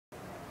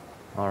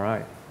All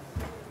right.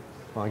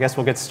 Well, I guess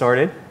we'll get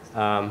started.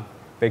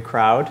 Big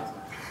crowd.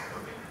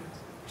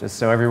 Just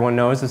so everyone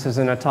knows, this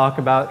isn't a talk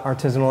about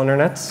artisanal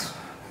internets.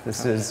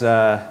 This is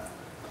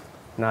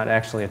not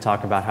actually a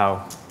talk about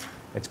how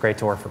it's great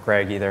to work for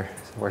Greg either.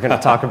 We're going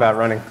to talk about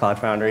running Cloud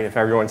Foundry. If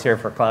everyone's here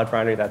for Cloud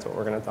Foundry, that's what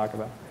we're going to talk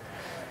about.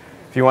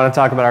 If you want to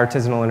talk about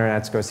artisanal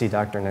internets, go see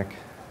Dr. Nick.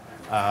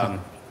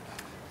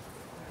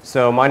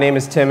 So my name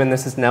is Tim, and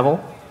this is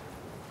Neville,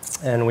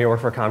 and we work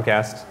for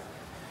Comcast.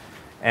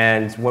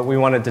 And what we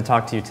wanted to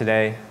talk to you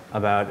today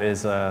about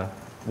is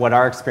what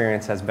our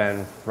experience has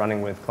been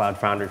running with Cloud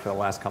Foundry for the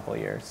last couple of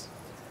years.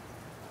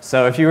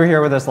 So if you were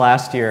here with us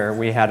last year,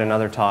 we had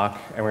another talk,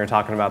 and we were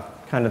talking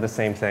about kind of the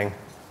same thing,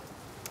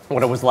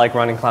 what it was like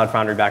running Cloud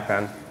Foundry back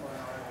then.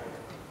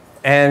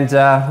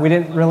 And we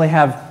didn't really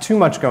have too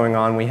much going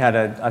on. We had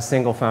a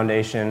single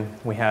foundation.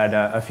 We had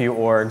a few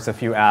orgs, a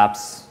few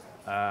apps,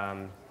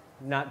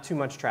 not too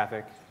much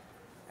traffic.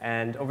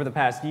 And over the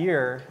past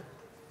year,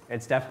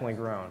 it's definitely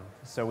grown.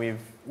 So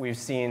we've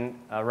seen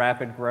a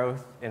rapid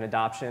growth in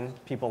adoption.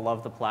 People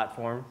love the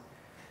platform.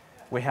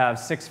 We have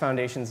 6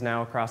 foundations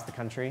now across the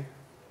country.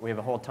 We have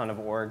a whole ton of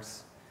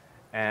orgs.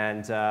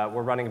 And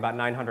we're running about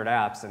 900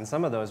 apps. And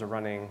some of those are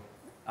running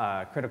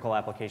critical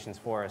applications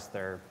for us.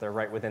 They're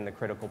right within the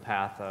critical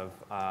path of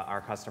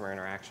our customer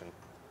interaction.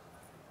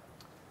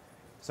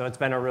 So it's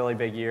been a really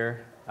big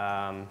year.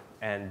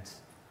 And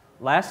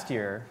last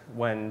year,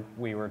 when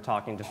we were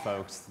talking to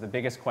folks, the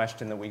biggest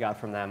question that we got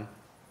from them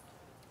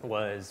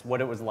was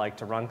what it was like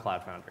to run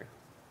Cloud Foundry.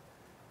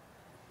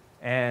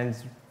 And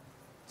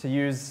to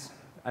use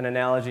an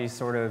analogy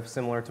sort of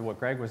similar to what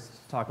Greg was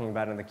talking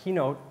about in the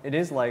keynote, it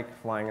is like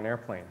flying an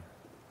airplane.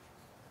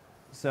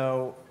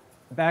 So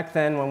back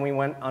then, when we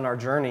went on our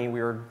journey,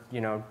 we were,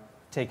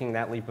 taking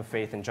that leap of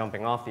faith and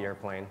jumping off the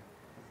airplane.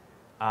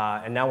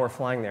 And now we're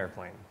flying the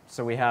airplane.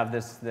 So we have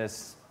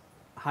this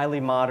highly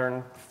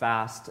modern,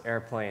 fast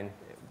airplane,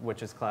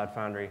 which is Cloud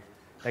Foundry,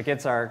 that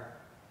gets our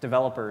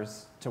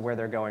developers to where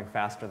they're going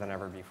faster than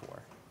ever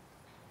before,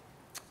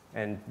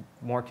 and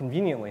more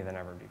conveniently than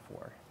ever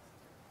before.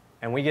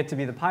 And we get to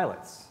be the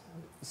pilots.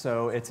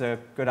 So it's a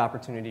good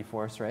opportunity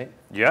for us, right?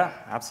 Yeah,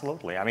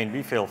 absolutely. I mean,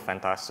 we feel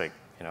fantastic,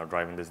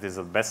 driving this. These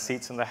are the best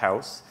seats in the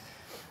house.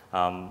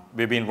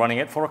 We've been running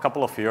it for a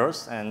couple of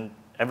years, and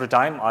every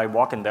time I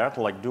walk in there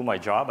to do my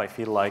job, I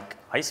feel like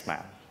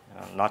Iceman.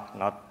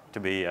 Not to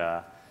be.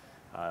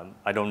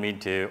 I don't mean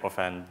to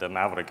offend the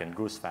Maverick and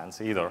Goose fans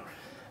either.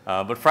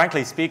 But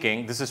frankly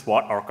speaking, this is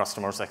what our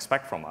customers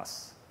expect from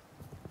us.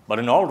 But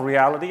in all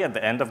reality, at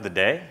the end of the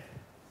day,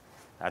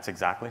 that's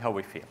exactly how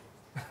we feel.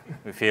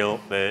 We feel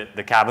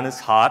the cabin is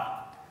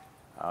hot,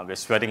 we're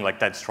sweating like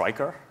that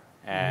striker,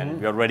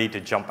 and we're ready to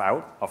jump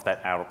out of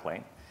that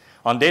aeroplane.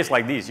 On days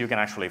like these, you can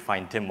actually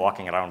find Tim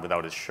walking around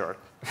without his shirt.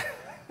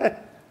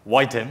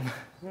 Why, Tim?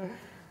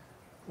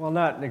 Well,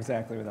 not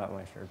exactly without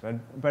my shirt,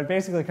 but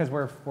basically because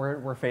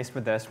we're faced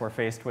with this. We're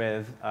faced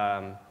with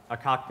a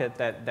cockpit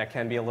that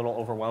can be a little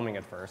overwhelming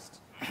at first.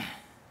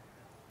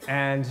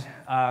 And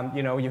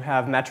you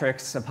have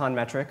metrics upon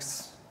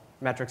metrics,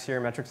 metrics here,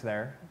 metrics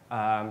there.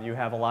 You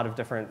have a lot of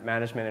different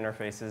management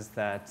interfaces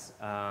that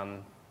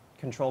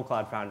control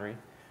Cloud Foundry.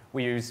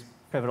 We use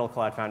Pivotal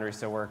Cloud Foundry,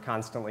 so we're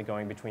constantly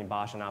going between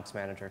Bosch and Ops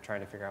Manager,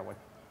 trying to figure out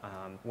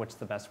what's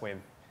the best way of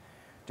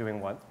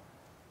doing what.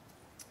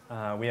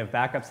 We have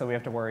backups that we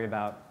have to worry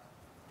about,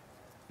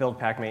 build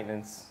pack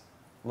maintenance,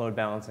 load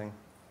balancing.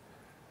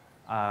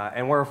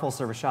 And we're a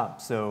full-service shop,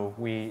 so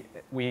we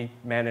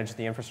manage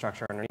the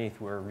infrastructure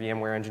underneath. We're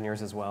VMware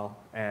engineers as well,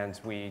 and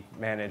we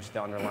manage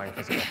the underlying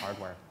physical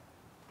hardware.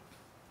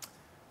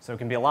 So it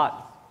can be a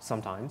lot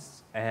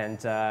sometimes.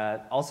 And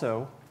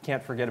also,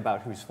 can't forget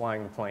about who's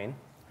flying the plane,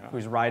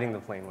 who's riding the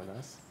plane with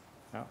us.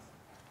 Yeah.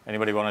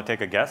 Anybody want to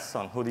take a guess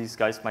on who these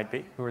guys might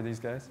be? Who are these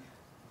guys?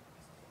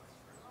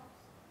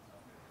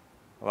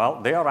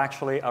 Well, they are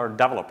actually our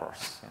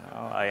developers.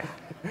 I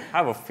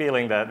have a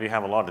feeling that we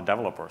have a lot of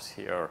developers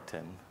here,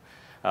 Tim.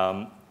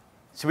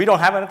 So we don't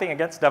have anything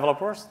against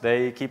developers.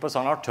 They keep us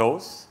on our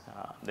toes.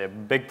 They're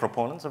big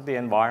proponents of the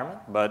environment.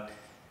 But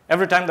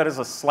every time there is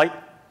a slight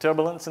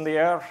turbulence in the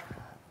air,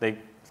 they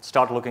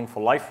start looking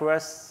for life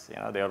vests.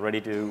 They are ready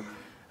to,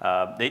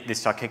 they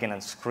start kicking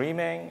and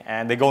screaming,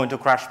 and they go into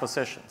crash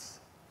positions.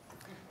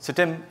 So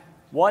Tim,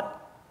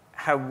 what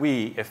have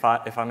we, if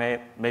I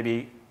may,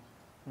 maybe,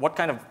 what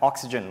kind of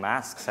oxygen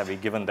masks have we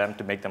given them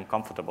to make them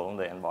comfortable in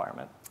the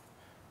environment?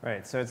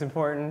 Right, so it's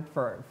important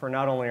for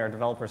not only our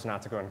developers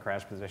not to go in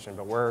crash position,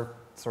 but we're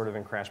sort of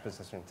in crash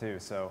position too.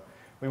 So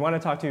we want to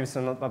talk to you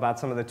about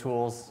some of the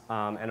tools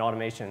and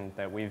automation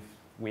that we've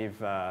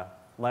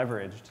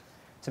leveraged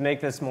to make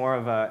this more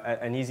of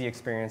an easy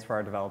experience for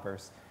our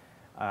developers,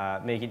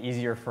 make it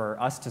easier for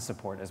us to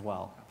support as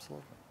well.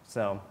 Absolutely.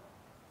 So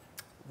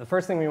the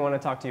first thing we want to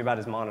talk to you about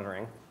is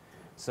monitoring.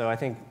 So I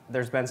think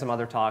there's been some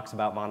other talks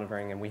about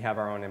monitoring, and we have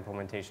our own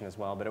implementation as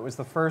well. But it was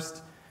the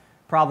first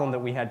problem that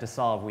we had to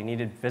solve. We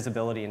needed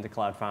visibility into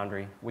Cloud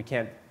Foundry. We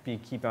can't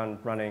keep on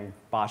running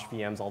Bosch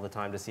VMs all the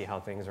time to see how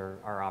things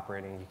are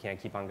operating. You can't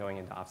keep on going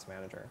into Ops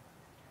Manager.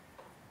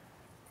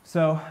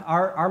 So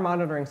our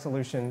monitoring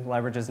solution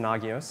leverages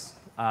Nagios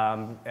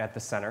at the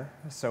center.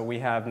 So we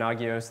have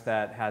Nagios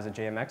that has a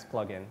JMX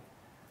plugin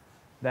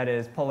that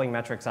is pulling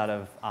metrics out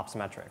of Ops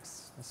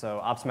Metrics.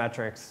 So Ops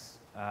Metrics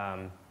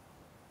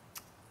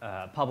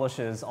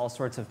publishes all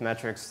sorts of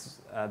metrics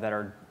that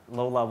are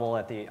low level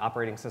at the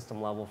operating system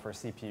level for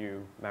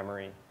CPU,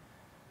 memory,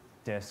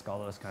 disk, all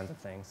those kinds of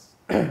things.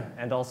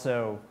 And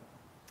also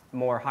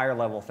more higher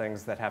level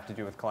things that have to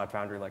do with Cloud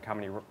Foundry, like how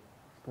many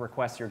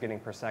requests you're getting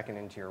per second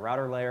into your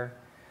router layer,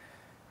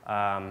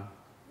 how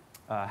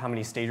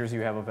many stagers you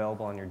have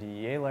available on your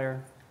DEA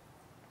layer.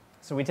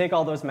 So we take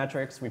all those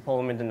metrics, we pull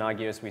them into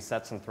Nagios, we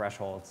set some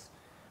thresholds.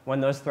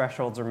 When those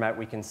thresholds are met,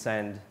 we can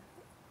send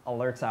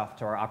alerts out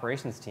to our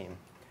operations team.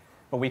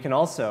 But we can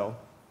also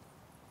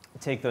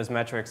take those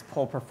metrics,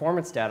 pull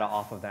performance data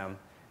off of them,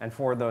 and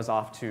forward those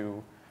off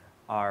to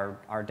our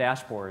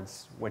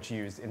dashboards, which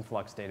use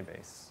Influx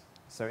database.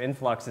 So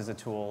Influx is a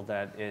tool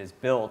that is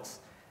built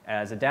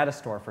as a data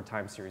store for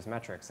time series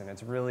metrics, and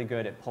it's really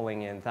good at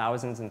pulling in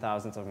thousands and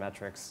thousands of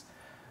metrics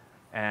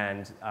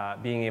and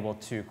being able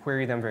to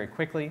query them very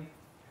quickly.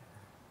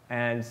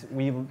 And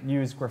we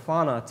use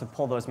Grafana to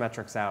pull those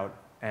metrics out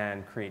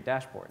and create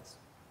dashboards.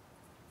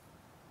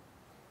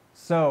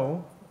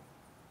 So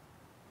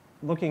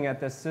looking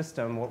at this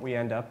system, what we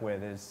end up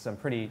with is some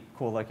pretty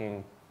cool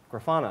looking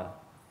Grafana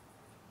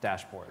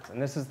dashboards. And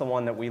this is the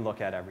one that we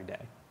look at every day.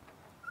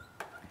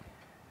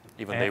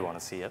 Even they want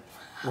to see it.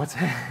 What's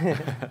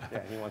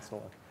yeah, he wants to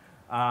look.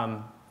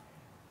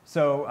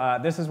 So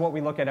this is what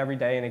we look at every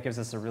day, and it gives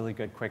us a really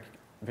good, quick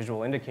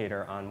visual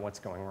indicator on what's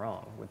going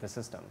wrong with the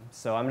system.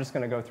 So I'm just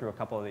going to go through a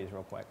couple of these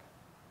real quick.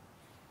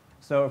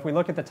 So if we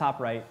look at the top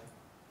right,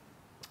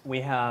 we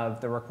have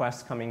the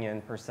requests coming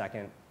in per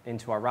second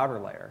into our router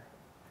layer.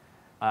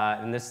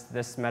 And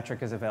this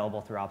metric is available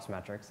through Ops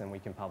Metrics, and we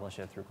can publish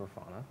it through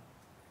Grafana.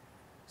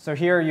 So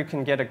here you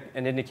can get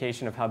an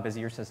indication of how busy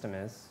your system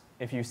is.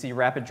 If you see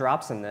rapid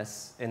drops in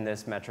this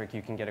metric,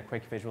 you can get a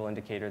quick visual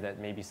indicator that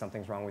maybe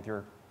something's wrong with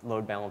your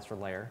load balancer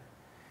layer.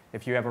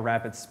 If you have a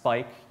rapid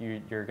spike,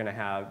 you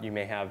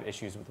may have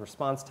issues with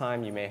response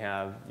time. You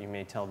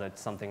may tell that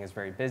something is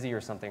very busy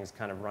or something's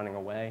kind of running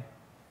away.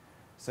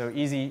 So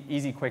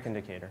easy, quick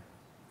indicator.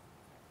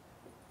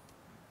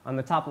 On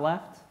the top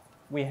left,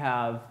 we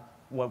have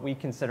what we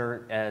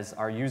consider as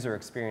our user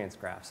experience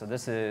graph. So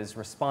this is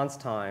response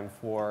time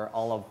for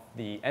all of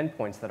the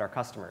endpoints that our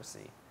customers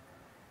see.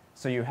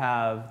 So you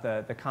have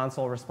the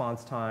console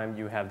response time,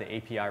 you have the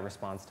API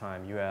response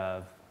time, you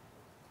have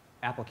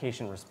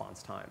application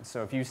response time.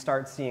 So if you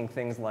start seeing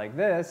things like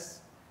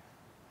this,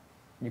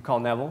 you call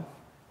Neville.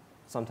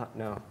 Sometimes,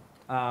 no.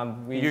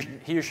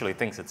 He usually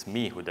thinks it's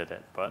me who did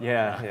it, but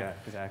yeah,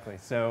 exactly.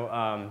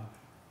 So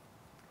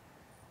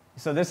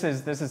so this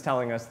is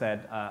telling us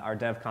that our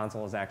dev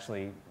console is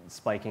actually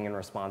spiking in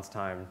response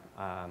time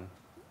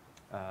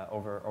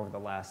over the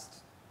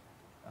last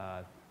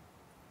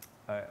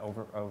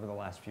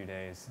few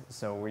days.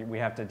 So we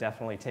have to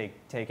definitely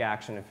take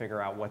action and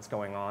figure out what's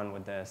going on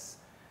with this,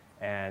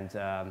 and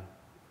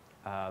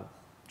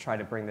try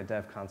to bring the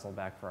dev console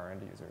back for our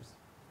end users.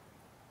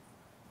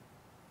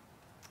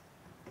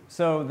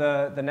 So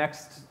the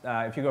next,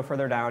 if you go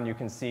further down, you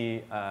can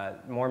see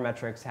more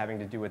metrics having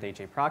to do with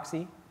HA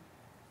proxy.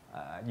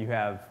 You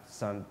have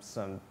some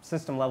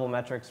system level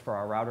metrics for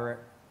our router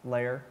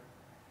layer.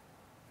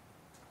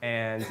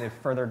 And if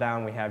further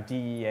down, we have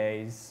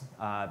DEAs,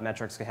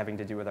 metrics having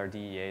to do with our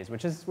DEAs,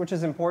 which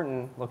is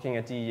important looking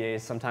at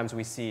DEAs. Sometimes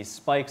we see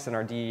spikes in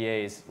our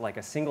DEAs, like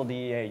a single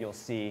DEA you'll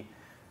see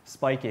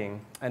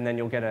spiking, and then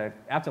you'll get an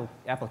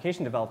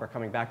application developer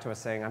coming back to us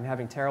saying, I'm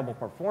having terrible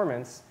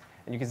performance.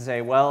 And you can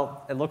say,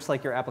 well, it looks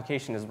like your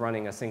application is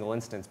running a single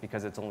instance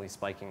because it's only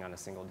spiking on a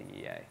single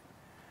DEA,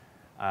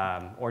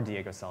 or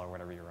Diego Cell, or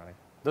whatever you're running.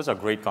 Those are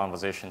great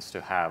conversations to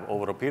have.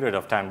 Over a period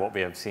of time, what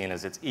we have seen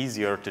is it's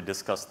easier to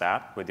discuss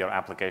that with your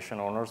application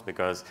owners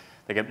because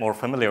they get more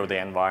familiar with the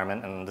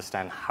environment and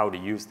understand how to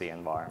use the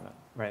environment.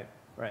 Right.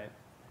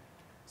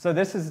 So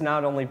this is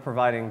not only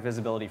providing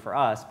visibility for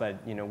us,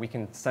 but we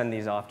can send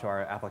these off to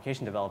our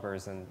application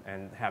developers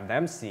and have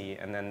them see,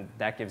 and then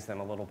that gives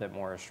them a little bit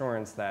more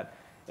assurance that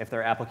if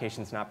their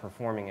application's not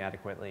performing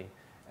adequately,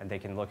 and they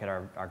can look at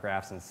our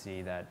graphs and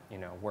see that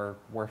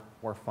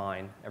we're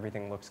fine,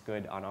 everything looks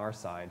good on our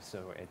side,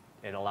 so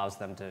it allows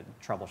them to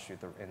troubleshoot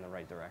in the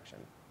right direction.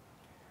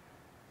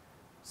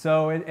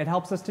 So it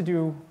helps us to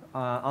do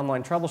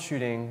online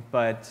troubleshooting,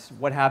 but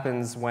what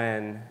happens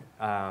when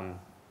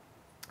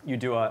you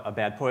do a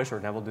bad push, or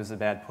Neville does a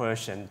bad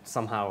push, and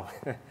somehow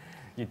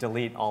you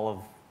delete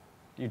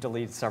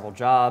several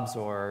jobs,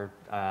 or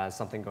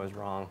something goes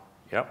wrong?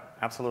 Yep,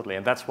 absolutely,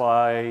 and that's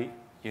why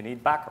you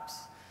need backups.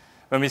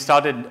 When we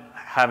started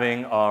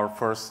having our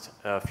first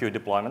few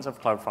deployments of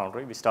Cloud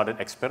Foundry, we started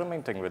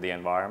experimenting with the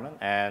environment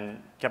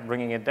and kept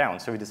bringing it down.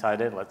 So we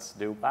decided, let's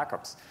do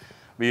backups.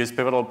 We used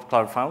Pivotal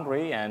Cloud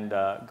Foundry, and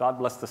God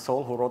bless the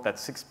soul who wrote that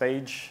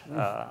 6-page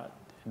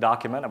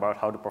document about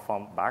how to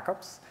perform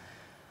backups.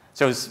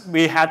 So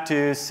we had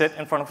to sit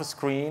in front of a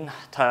screen,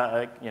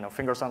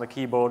 fingers on the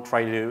keyboard,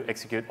 try to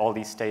execute all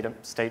these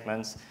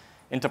statements,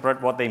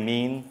 interpret what they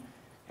mean,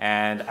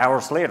 and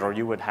hours later,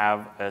 you would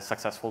have a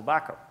successful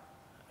backup.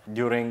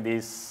 During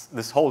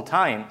this whole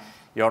time,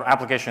 your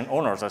application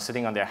owners are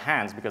sitting on their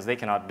hands because they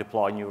cannot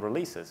deploy new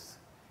releases.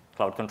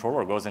 Cloud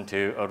Controller goes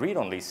into a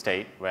read-only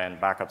state when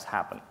backups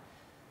happen.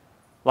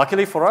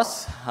 Luckily for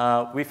us,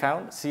 we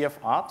found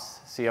CFOps.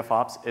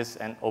 CFOps is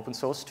an open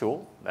source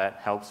tool that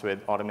helps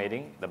with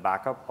automating the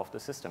backup of the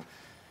system,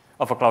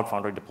 of a Cloud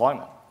Foundry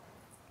deployment.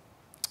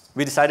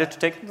 We decided to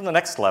take it to the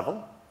next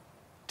level.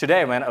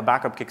 Today, when a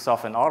backup kicks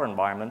off in our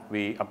environment,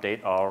 we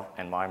update our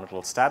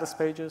environmental status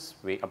pages,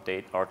 we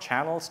update our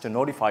channels to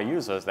notify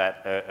users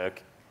that a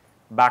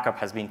backup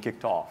has been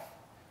kicked off.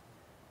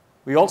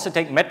 We also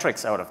take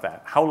metrics out of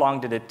that. How long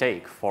did it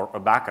take for a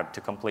backup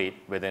to complete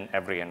within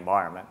every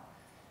environment?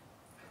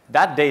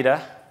 That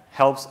data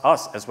helps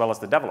us as well as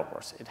the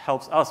developers. It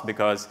helps us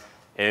because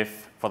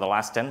if, for the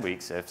last 10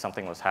 weeks, if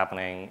something was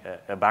happening,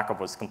 a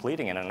backup was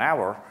completing in an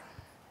hour,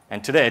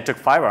 and today it took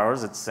 5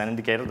 hours, it's an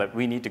indicator that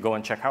we need to go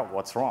and check out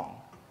what's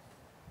wrong.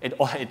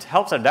 It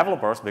helps our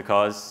developers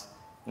because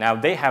now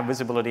they have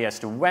visibility as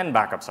to when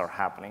backups are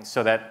happening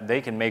so that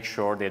they can make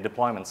sure their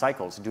deployment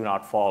cycles do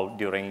not fall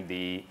during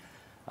the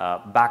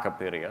backup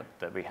period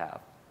that we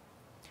have.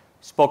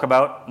 Spoke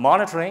about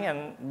monitoring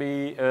and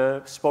we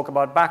spoke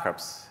about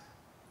backups.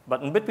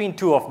 But in between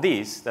two of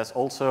these, there's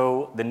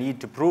also the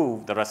need to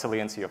prove the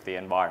resiliency of the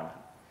environment.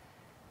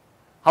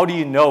 How do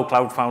you know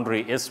Cloud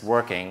Foundry is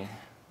working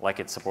like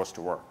it's supposed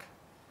to work?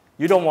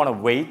 You don't want to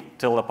wait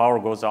till the power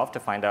goes off to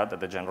find out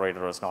that the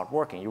generator is not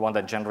working. You want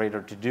that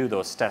generator to do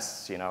those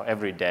tests,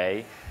 every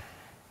day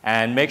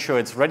and make sure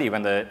it's ready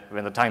when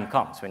the time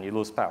comes, when you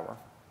lose power.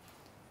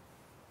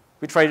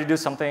 We try to do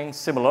something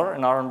similar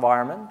in our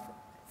environment.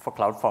 For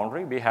Cloud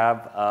Foundry, we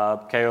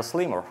have Chaos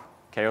Lemur.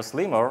 Chaos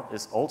Lemur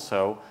is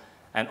also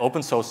an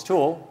open source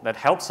tool that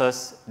helps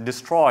us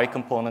destroy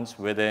components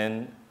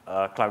within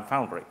Cloud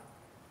Foundry.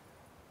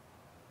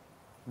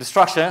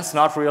 Destruction is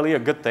not really a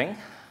good thing,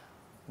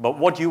 but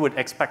what you would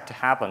expect to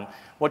happen,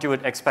 what you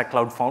would expect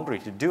Cloud Foundry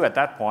to do at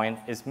that point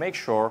is make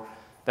sure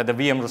that the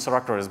VM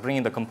resurrector is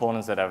bringing the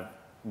components that have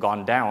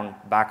gone down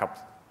back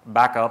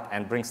up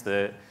and brings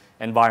the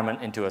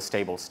environment into a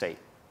stable state.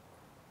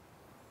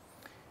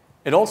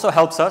 It also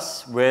helps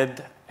us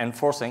with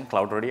enforcing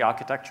cloud-ready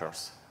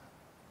architectures.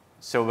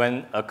 So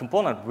when a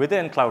component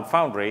within Cloud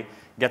Foundry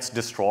gets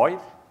destroyed,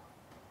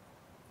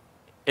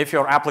 if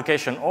your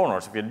application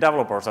owners, if your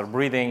developers are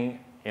breathing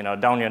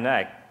down your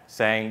neck,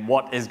 saying,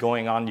 what is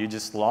going on? You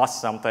just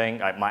lost something.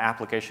 My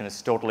application is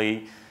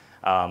totally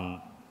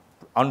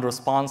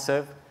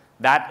unresponsive.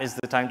 That is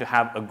the time to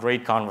have a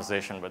great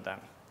conversation with them.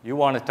 You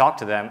want to talk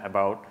to them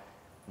about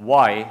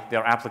why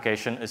their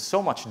application is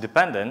so much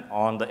dependent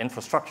on the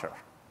infrastructure.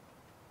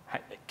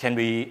 Can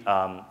we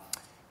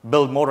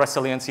build more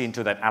resiliency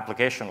into that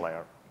application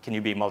layer? Can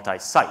you be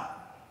multi-site?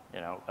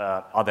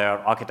 Are there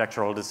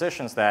architectural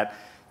decisions that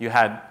you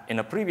had in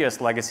a previous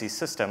legacy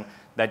system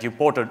that you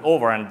ported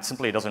over and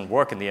simply doesn't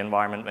work in the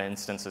environment when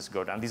instances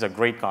go down? These are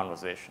great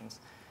conversations.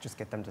 Just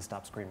get them to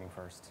stop screaming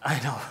first. I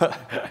know.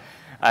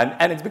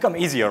 and it's become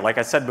easier. Like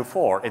I said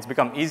before, it's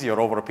become easier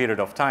over a period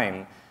of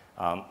time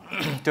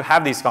to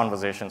have these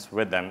conversations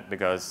with them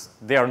because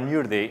they are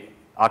new to the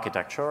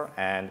architecture,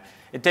 and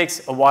it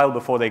takes a while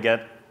before they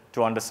get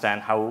to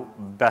understand how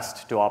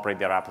best to operate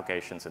their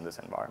applications in this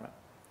environment.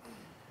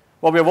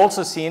 What we have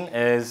also seen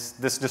is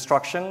this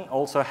destruction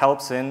also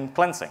helps in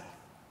cleansing.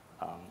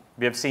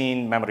 We have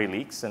seen memory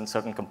leaks in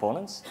certain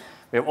components.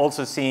 We have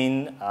also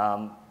seen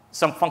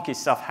some funky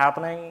stuff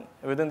happening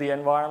within the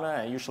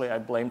environment. Usually I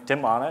blame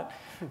Tim on it.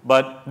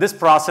 But this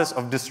process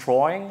of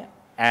destroying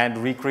and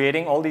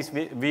recreating all these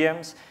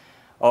VMs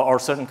or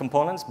certain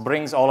components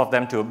brings all of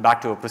them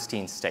back to a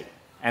pristine state.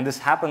 And this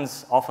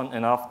happens often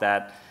enough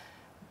that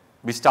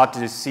we start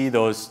to see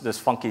those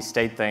funky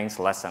state things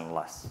less and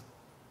less.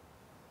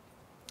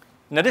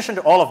 In addition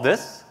to all of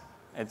this,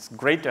 it's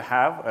great to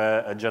have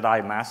a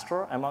Jedi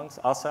master amongst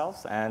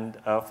ourselves. And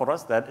for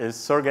us, that is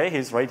Sergey.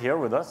 He's right here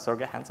with us.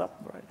 Sergey, hands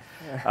up.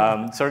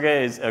 Right.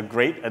 Sergey is a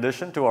great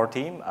addition to our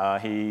team.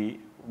 He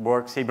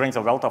brings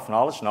a wealth of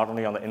knowledge, not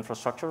only on the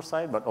infrastructure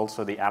side, but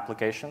also the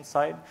application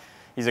side.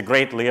 He's a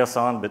great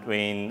liaison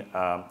between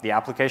the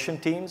application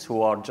teams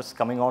who are just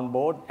coming on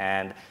board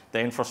and the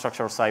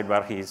infrastructure side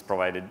where he's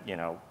provided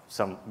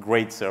some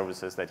great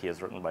services that he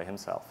has written by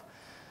himself.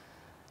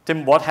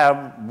 Tim, what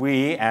have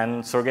we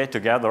and Sergey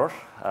together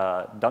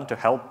done to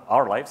help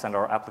our lives and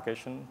our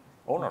application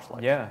owners'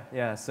 lives?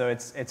 Yeah. So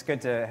it's good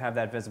to have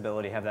that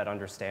visibility, have that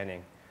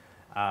understanding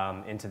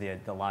into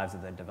the lives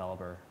of the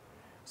developer.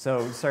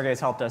 So Sergey's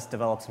helped us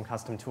develop some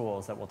custom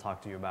tools that we'll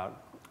talk to you about.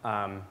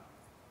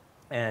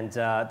 And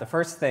the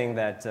first thing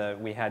that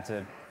we had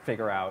to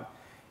figure out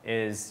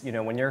is,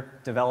 when your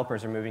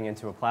developers are moving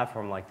into a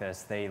platform like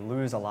this, they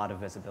lose a lot of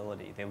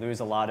visibility. They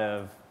lose a lot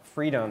of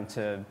freedom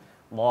to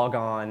log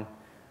on,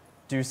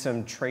 do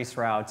some trace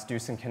routes, do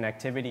some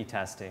connectivity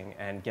testing,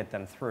 and get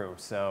them through.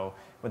 So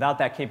without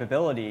that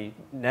capability,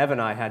 Nev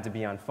and I had to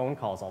be on phone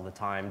calls all the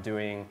time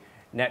doing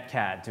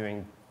netcat,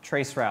 doing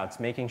trace routes,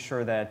 making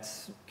sure that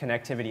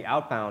connectivity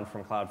outbound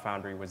from Cloud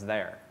Foundry was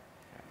there.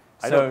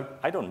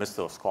 I don't miss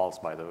those calls,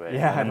 by the way.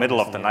 Yeah, in the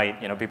middle of the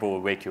night, people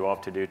will wake you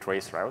up to do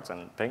trace routes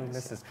and things.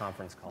 This is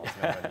conference calls.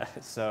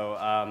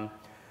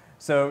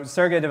 So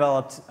Sergey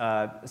developed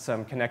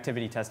some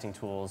connectivity testing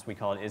tools. We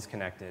call it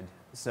isConnected.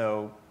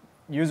 So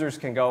users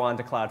can go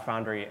onto Cloud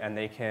Foundry and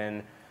they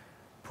can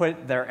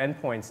put their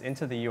endpoints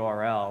into the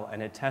URL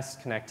and it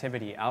tests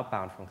connectivity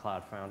outbound from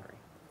Cloud Foundry.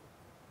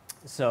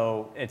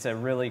 So it's a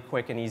really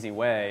quick and easy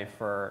way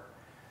for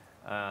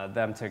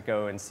them to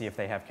go and see if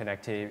they have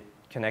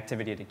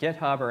connectivity to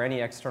GitHub or any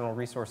external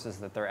resources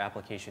that their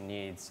application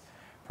needs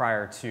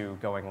prior to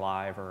going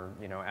live or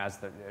as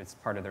it's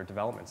part of their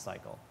development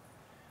cycle.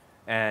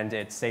 And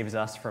it saves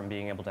us from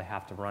being able to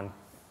have to run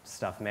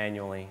stuff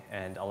manually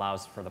and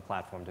allows for the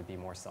platform to be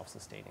more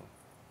self-sustaining.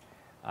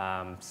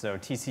 So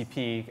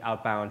TCP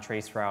outbound,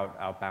 trace route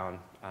outbound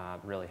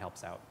really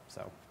helps out.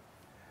 So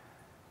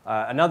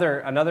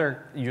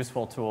another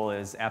useful tool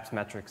is apps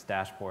metrics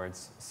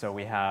dashboards. So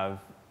we have,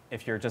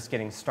 if you're just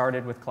getting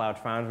started with Cloud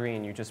Foundry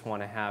and you just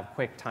want to have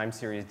quick time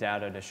series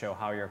data to show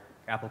how your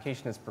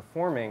application is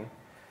performing,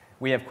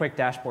 we have quick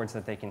dashboards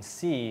that they can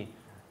see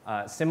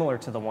similar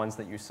to the ones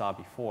that you saw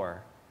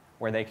before,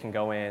 where they can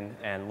go in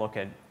and look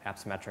at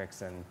apps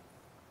metrics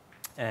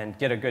and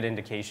get a good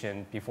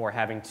indication before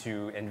having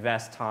to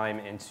invest time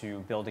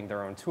into building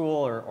their own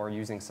tool or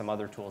using some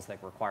other tools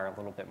that require a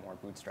little bit more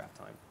bootstrap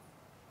time.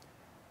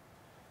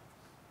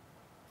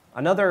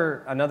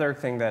 Another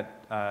thing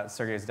that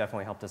Sergey has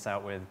definitely helped us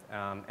out with,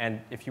 and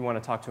if you want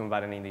to talk to him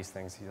about any of these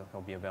things,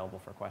 he'll be available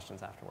for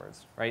questions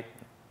afterwards, right?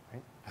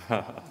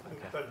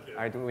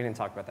 Okay. We didn't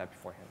talk about that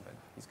beforehand, but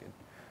he's good.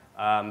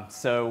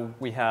 So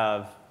we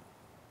have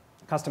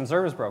custom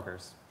service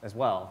brokers as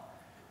well.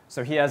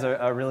 So he has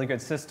a really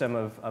good system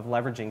of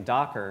leveraging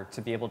Docker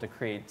to be able to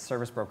create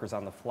service brokers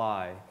on the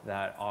fly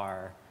that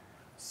are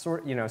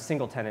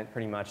single tenant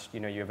pretty much.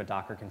 You have a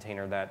Docker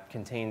container that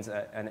contains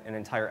an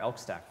entire Elk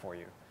stack for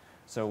you.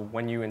 So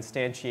when you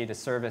instantiate a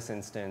service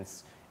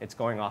instance, it's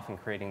going off and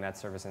creating that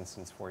service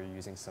instance for you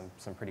using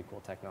some pretty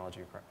cool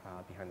technology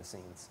behind the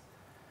scenes.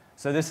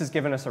 So this has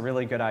given us a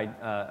really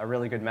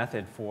good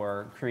method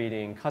for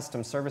creating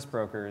custom service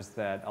brokers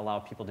that allow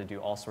people to do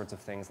all sorts of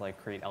things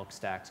like create Elk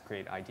stacks,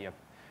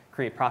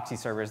 create proxy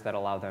servers that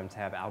allow them to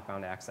have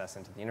outbound access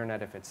into the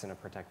internet if it's in a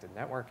protected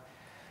network.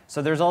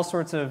 So there's all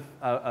sorts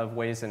of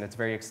ways, and it's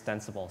very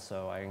extensible.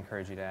 So I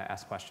encourage you to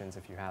ask questions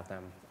if you have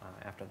them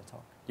after the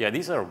talk. Yeah,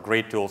 these are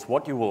great tools.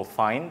 What you will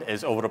find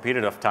is over a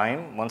period of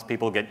time, once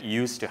people get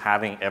used to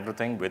having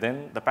everything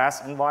within the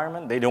PaaS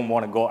environment, they don't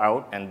want to go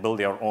out and build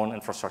their own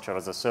infrastructure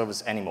as a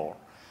service anymore.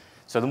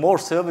 So the more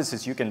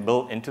services you can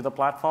build into the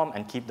platform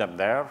and keep them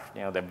there,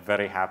 they're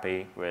very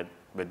happy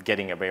with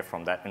getting away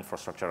from that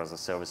infrastructure as a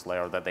service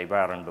layer that they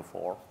were in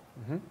before.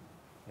 Mm-hmm.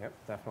 Yep,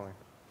 definitely.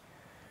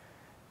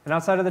 And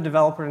outside of the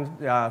developer,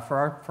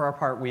 for our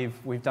part,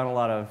 we've done a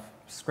lot of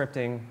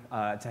scripting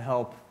to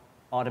help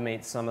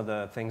automate some of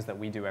the things that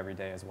we do every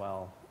day as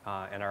well,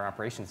 and our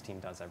operations team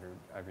does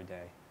every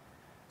day.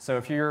 So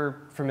if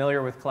you're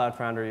familiar with Cloud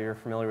Foundry, you're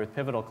familiar with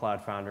Pivotal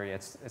Cloud Foundry,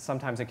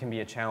 sometimes it can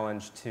be a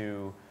challenge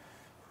to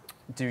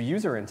do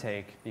user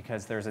intake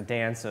because there's a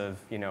dance of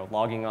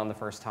logging on the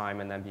first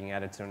time and then being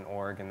added to an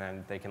org, and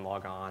then they can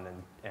log on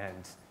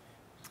and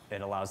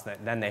it allows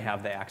that then they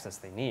have the access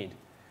they need.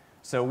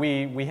 So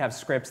we have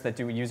scripts that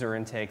do user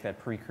intake that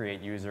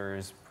pre-create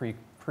users,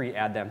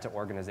 pre-add them to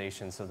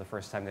organizations, so the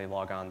first time they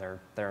log on,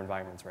 their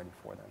environment's ready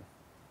for them.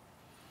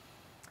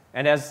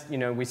 And as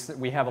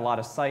we have a lot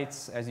of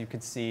sites, as you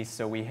could see,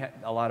 so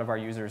a lot of our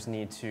users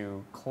need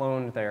to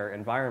clone their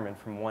environment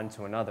from one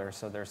to another,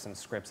 so there's some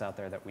scripts out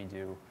there that we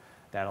do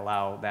that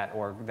allow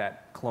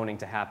that cloning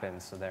to happen,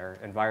 so their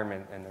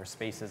environment and their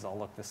spaces all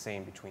look the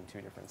same between two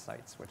different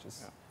sites, which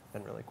has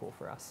been really cool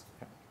for us.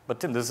 Yeah. But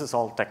Tim, this is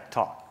all tech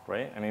talk,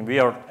 right? I mean, we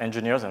are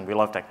engineers and we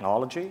love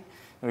technology.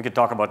 And we could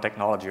talk about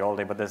technology all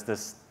day, but there's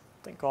this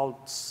thing called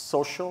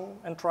social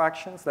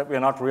interactions that we're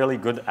not really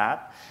good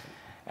at.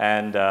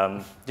 And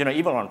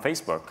even on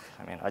Facebook,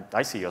 I mean,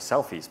 I see your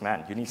selfies,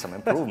 man. You need some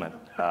improvement.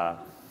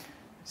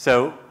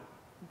 So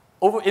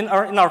in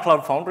our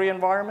Cloud Foundry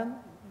environment,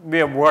 we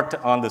have worked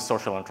on the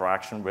social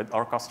interaction with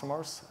our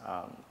customers.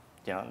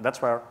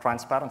 That's where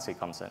transparency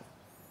comes in.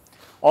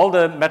 All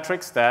the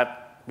metrics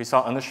that we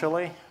saw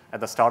initially at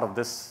the start of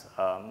this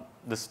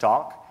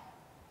talk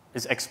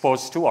is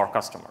exposed to our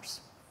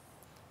customers.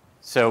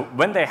 So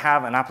when they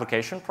have an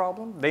application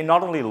problem, they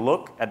not only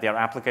look at their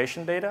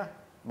application data,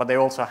 but they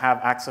also have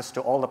access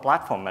to all the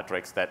platform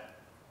metrics that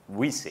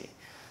we see.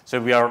 So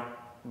we are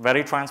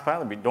very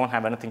transparent. We don't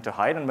have anything to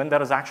hide. And when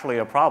there is actually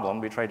a problem,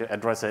 we try to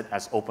address it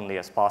as openly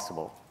as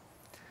possible.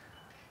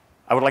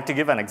 I would like to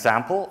give an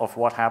example of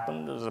what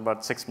happened. It was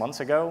about 6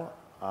 months ago.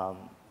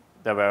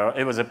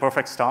 It was a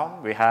perfect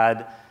storm. We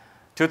had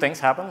two things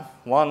happen.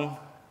 One,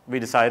 we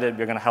decided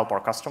we're going to help our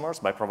customers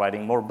by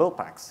providing more build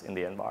packs in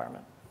the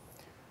environment.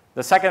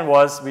 The second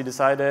was we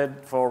decided,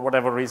 for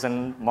whatever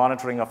reason,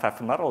 monitoring of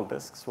ephemeral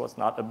disks was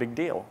not a big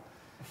deal.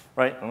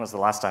 Right? When was the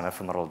last time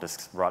ephemeral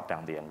disks brought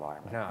down the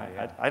environment? No,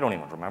 yeah. I don't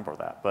even remember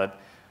that. But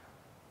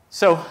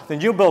so the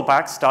new build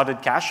packs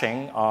started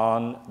caching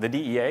on the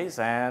DEAs,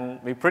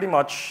 and we pretty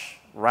much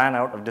ran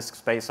out of disk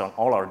space on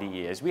all our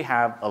DEAs. We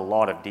have a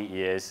lot of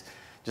DEAs,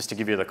 just to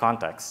give you the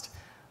context.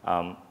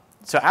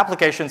 So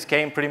applications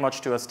came pretty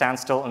much to a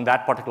standstill in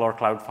that particular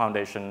Cloud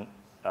Foundation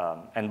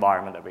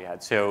environment that we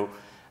had. So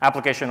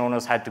application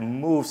owners had to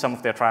move some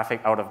of their traffic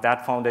out of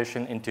that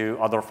foundation into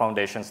other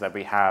foundations that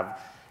we have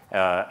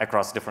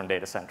across different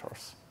data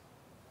centers.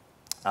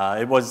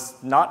 It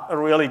was not a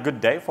really good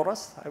day for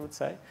us, I would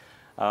say.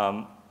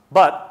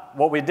 But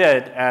what we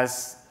did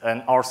as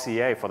an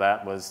RCA for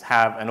that was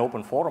have an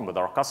open forum with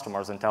our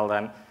customers and tell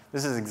them,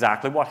 this is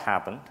exactly what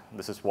happened.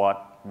 This is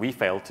what we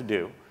failed to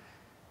do.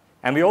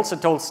 And we also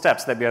told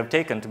steps that we have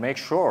taken to make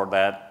sure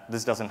that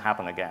this doesn't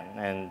happen again.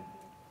 And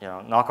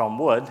knock on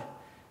wood,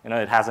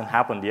 it hasn't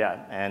happened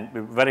yet. And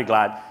we're very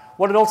glad.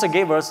 What it also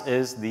gave us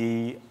is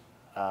the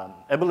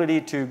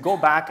ability to go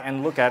back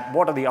and look at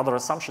what are the other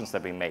assumptions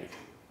that we made.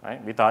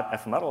 Right? We thought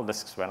ephemeral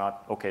disks were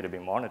not OK to be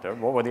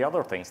monitored. What were the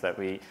other things that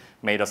we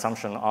made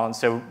assumption on?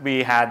 So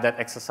we had that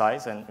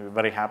exercise, and we're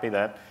very happy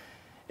that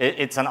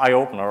it's an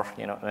eye-opener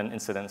when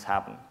incidents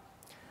happen.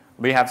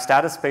 We have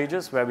status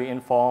pages where we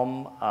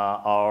inform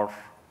our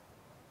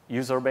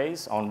user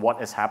base on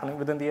what is happening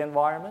within the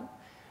environment.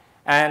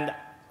 And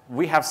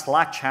we have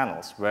Slack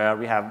channels where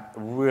we have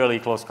really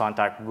close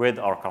contact with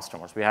our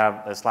customers. We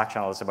have a Slack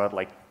channel that's about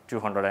like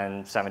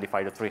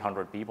 275 to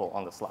 300 people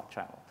on the Slack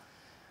channel.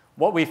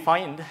 What we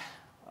find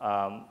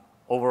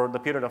over the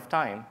period of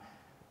time,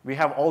 we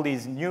have all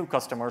these new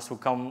customers who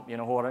come,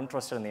 who are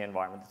interested in the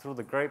environment. Through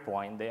the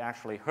grapevine, they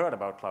actually heard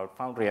about Cloud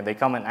Foundry, and they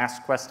come and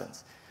ask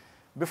questions.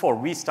 Before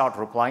we start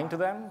replying to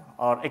them,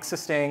 our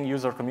existing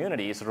user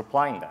community is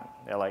replying them.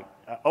 They're like,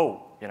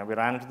 oh, we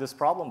ran into this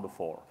problem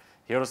before.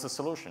 Here is the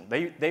solution.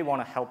 They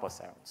want to help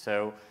us out.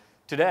 So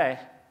today,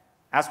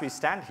 as we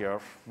stand here,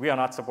 we are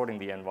not supporting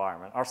the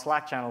environment. Our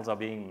Slack channels are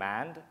being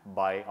manned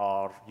by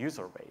our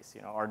user base.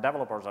 Our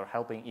developers are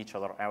helping each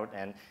other out,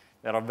 and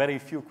there are very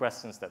few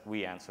questions that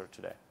we answer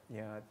today.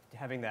 Yeah,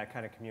 having that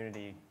kind of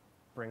community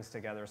brings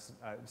together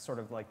sort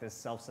of like this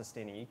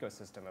self-sustaining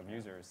ecosystem of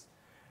users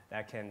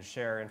that can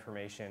share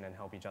information and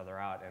help each other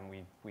out,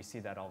 and we see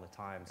that all the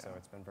time. So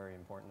it's been very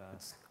important.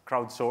 It's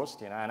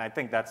crowdsourced, and I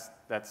think that's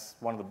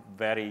one of the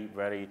very,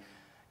 very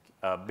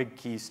big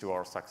keys to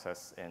our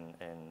success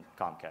in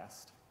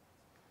Comcast.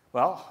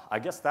 Well, I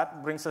guess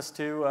that brings us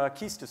to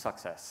keys to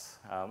success.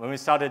 When we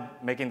started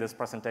making this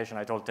presentation,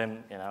 I told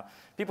Tim,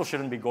 people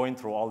shouldn't be going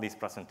through all these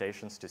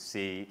presentations to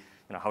see,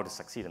 how to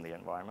succeed in the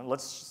environment.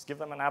 Let's just give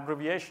them an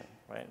abbreviation,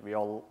 right? We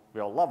all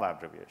love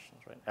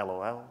abbreviations, right?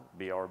 LOL,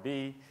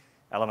 BRB,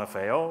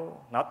 LMFAO,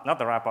 not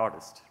the rap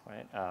artist,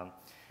 right?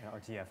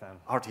 RTFM.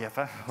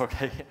 RTFM,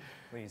 okay.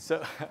 Please.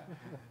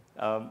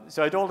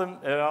 So I told him,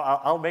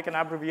 I'll make an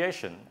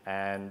abbreviation.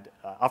 And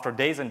after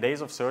days and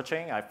days of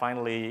searching, I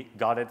finally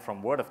got it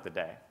from word of the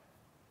day.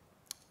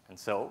 And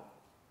so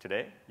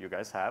today, you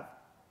guys have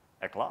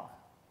ECLA.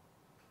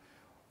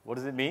 What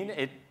does it mean?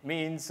 It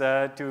means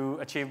to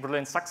achieve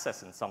brilliant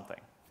success in something.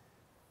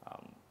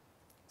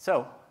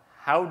 So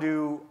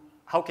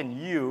how can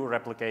you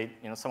replicate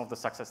some of the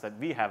success that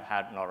we have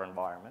had in our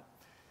environment?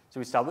 So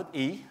we start with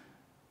E,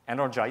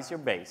 energize your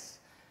base.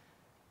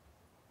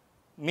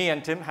 Me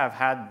and Tim have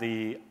had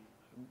the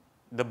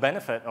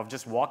benefit of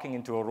just walking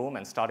into a room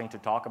and starting to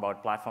talk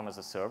about platform as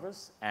a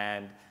service,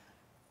 and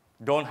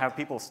don't have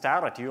people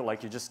stare at you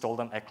like you just told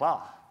them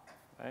ECLA.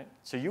 Right?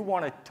 So you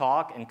want to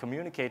talk and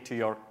communicate to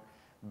your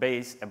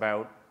base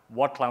about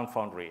what Cloud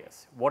Foundry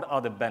is, what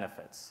are the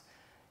benefits.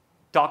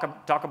 Talk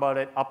about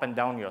it up and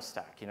down your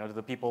stack, to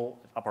the people,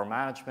 upper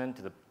management,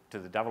 to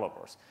the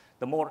developers.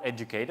 The more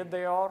educated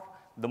they are,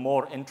 the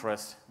more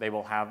interest they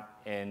will have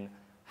in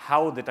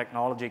how the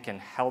technology can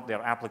help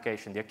their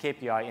application, their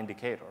KPI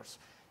indicators.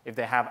 If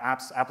they have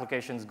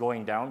applications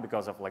going down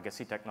because of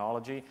legacy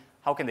technology,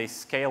 how can they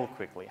scale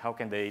quickly? How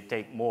can they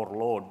take more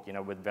load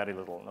with very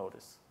little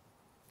notice?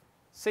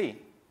 C,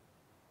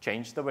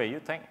 change the way you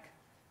think.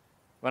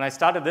 When I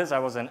started this, I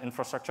was an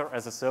infrastructure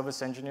as a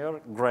service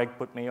engineer. Greg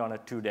put me on a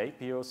 2-day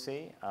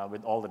POC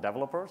with all the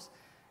developers.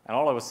 And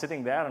all I was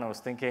sitting there and I was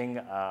thinking,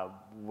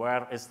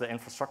 where is the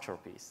infrastructure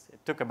piece?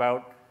 It took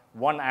about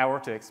 1 hour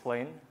to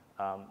explain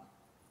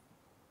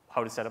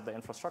how to set up the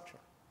infrastructure.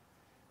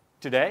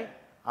 Today,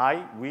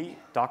 we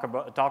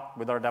talk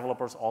with our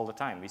developers all the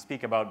time. We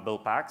speak about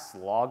build packs,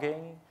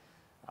 logging,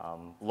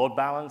 load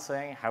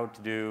balancing, how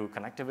to do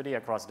connectivity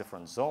across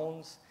different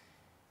zones.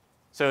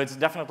 So it's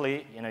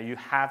definitely, you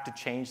have to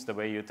change the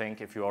way you think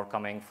if you are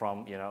coming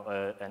from,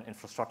 an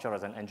infrastructure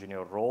as an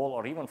engineer role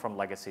or even from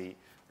legacy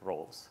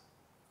roles.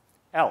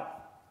 L,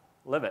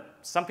 live it.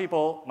 Some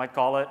people might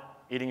call it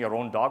eating your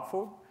own dog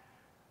food.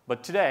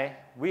 But today,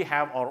 we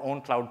have our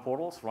own cloud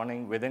portals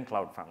running within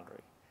Cloud Foundry.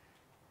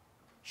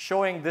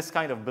 showing this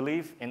kind of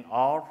belief in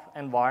our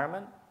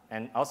environment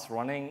and us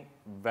running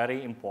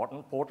very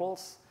important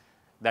portals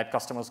that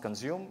customers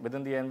consume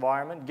within the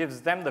environment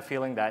gives them the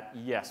feeling that,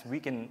 yes, we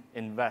can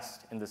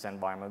invest in this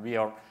environment.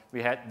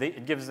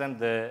 It gives them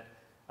the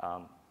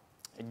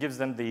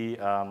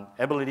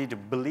ability to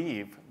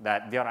believe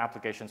that their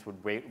applications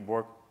would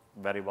work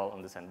very well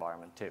in this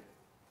environment too.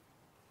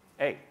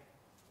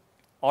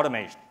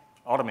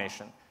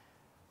 Automation.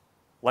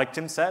 Like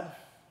Tim said,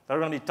 there are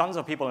going to be tons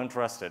of people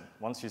interested.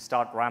 Once you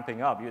start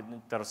ramping up,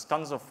 there's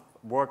tons of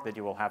work that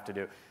you will have to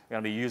do. There's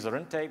going to be user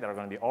intake, there are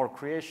going to be org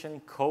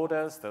creation,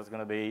 coders, there's going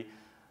to be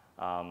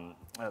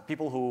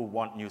people who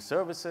want new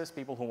services,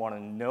 people who want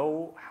to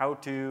know how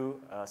to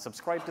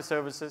subscribe to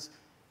services.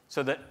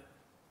 So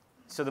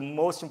the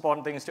most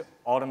important thing is to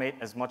automate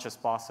as much as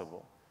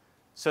possible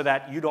so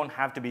that you don't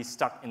have to be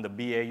stuck in the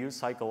BAU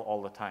cycle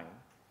all the time,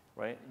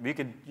 right?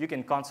 You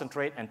can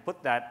concentrate and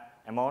put that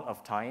amount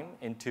of time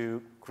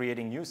into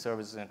creating new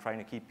services and trying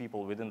to keep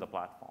people within the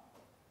platform.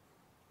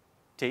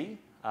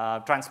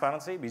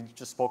 Transparency, we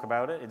just spoke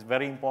about it. It's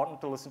very important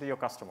to listen to your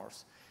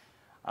customers.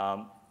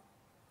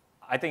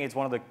 I think it's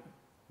one of the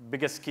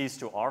biggest keys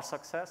to our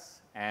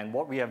success. And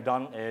what we have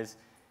done is,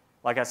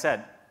 like I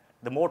said,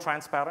 the more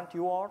transparent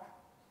you are,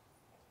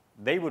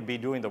 they would be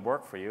doing the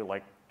work for you,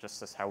 like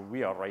just as how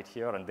we are right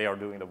here, and they are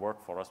doing the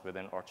work for us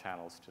within our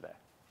channels today.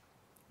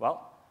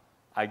 Well,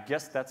 I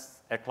guess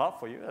that's a cloud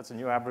for you. That's a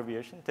new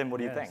abbreviation. Tim, what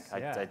do you think?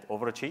 Yeah. I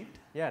overachieved?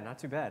 Yeah, not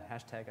too bad.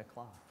 Hashtag a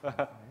cloud.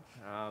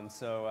 Right?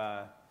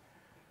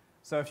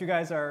 So if you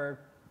guys are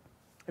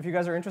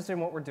interested in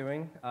what we're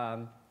doing,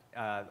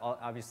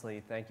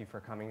 obviously thank you for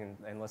coming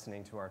and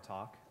listening to our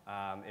talk.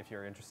 If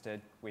you're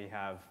interested, we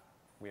have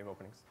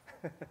openings.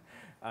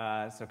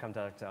 So come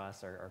talk to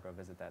us or go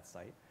visit that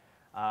site.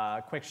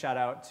 Quick shout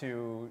out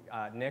to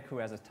Nick, who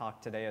has a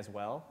talk today as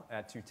well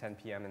at 2:10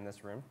 p.m. in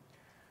this room.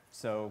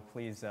 So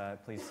please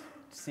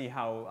see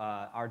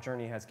how our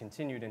journey has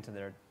continued into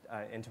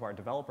our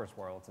developers'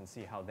 worlds and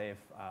see how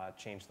they've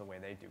changed the way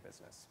they do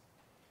business.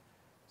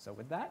 So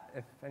with that,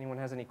 if anyone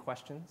has any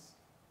questions.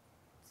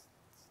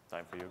 It's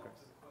time for you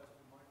guys.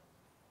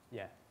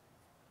 Yeah.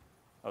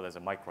 Oh, there's a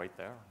mic right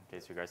there in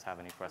case you guys have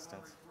any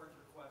questions.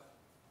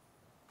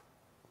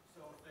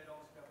 So if they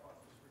don't step up,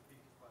 just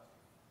repeat the question.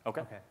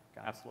 Okay,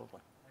 got it. Absolutely.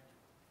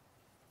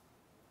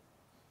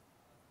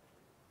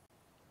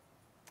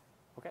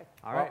 Okay.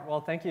 All right.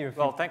 Well, thank you.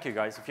 Well, thank you,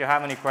 guys. If you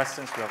have any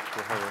questions, you'll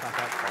hear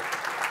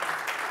it.